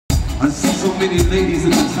I see so many ladies in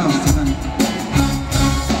this house tonight,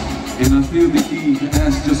 and I feel the need to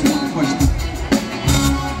ask just one question.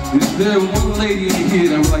 Is there one lady in here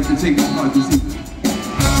that would like to take my part this evening?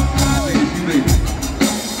 Ladies, you ladies.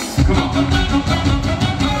 Come on.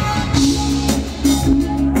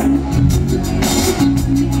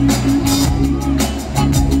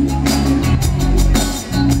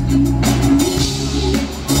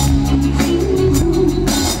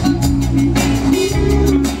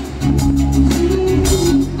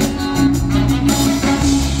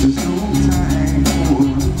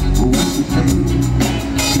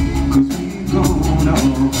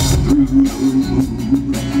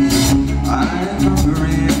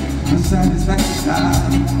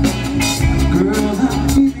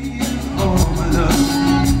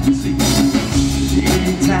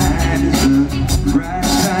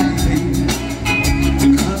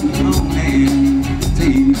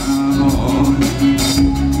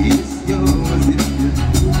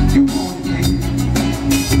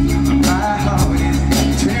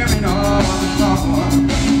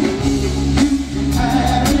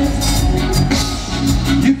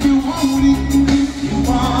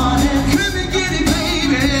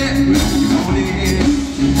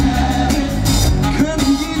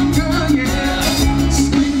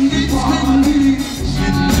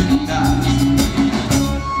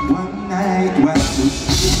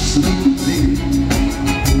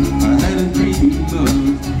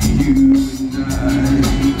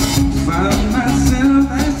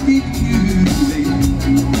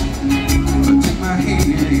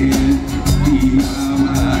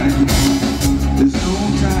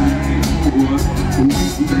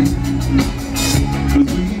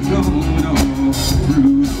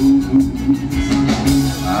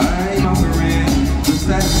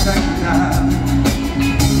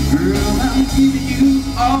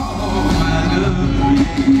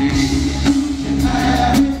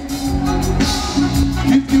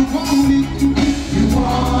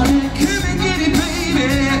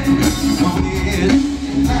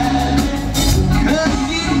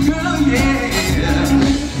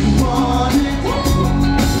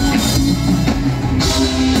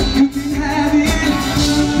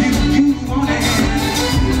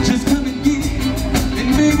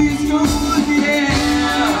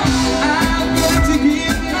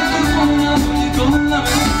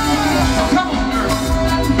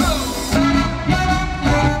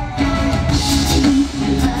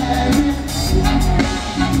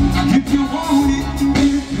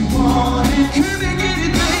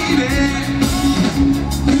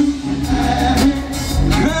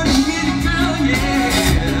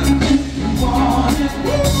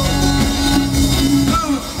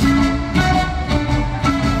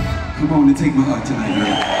 Take my heart tonight,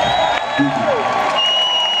 man.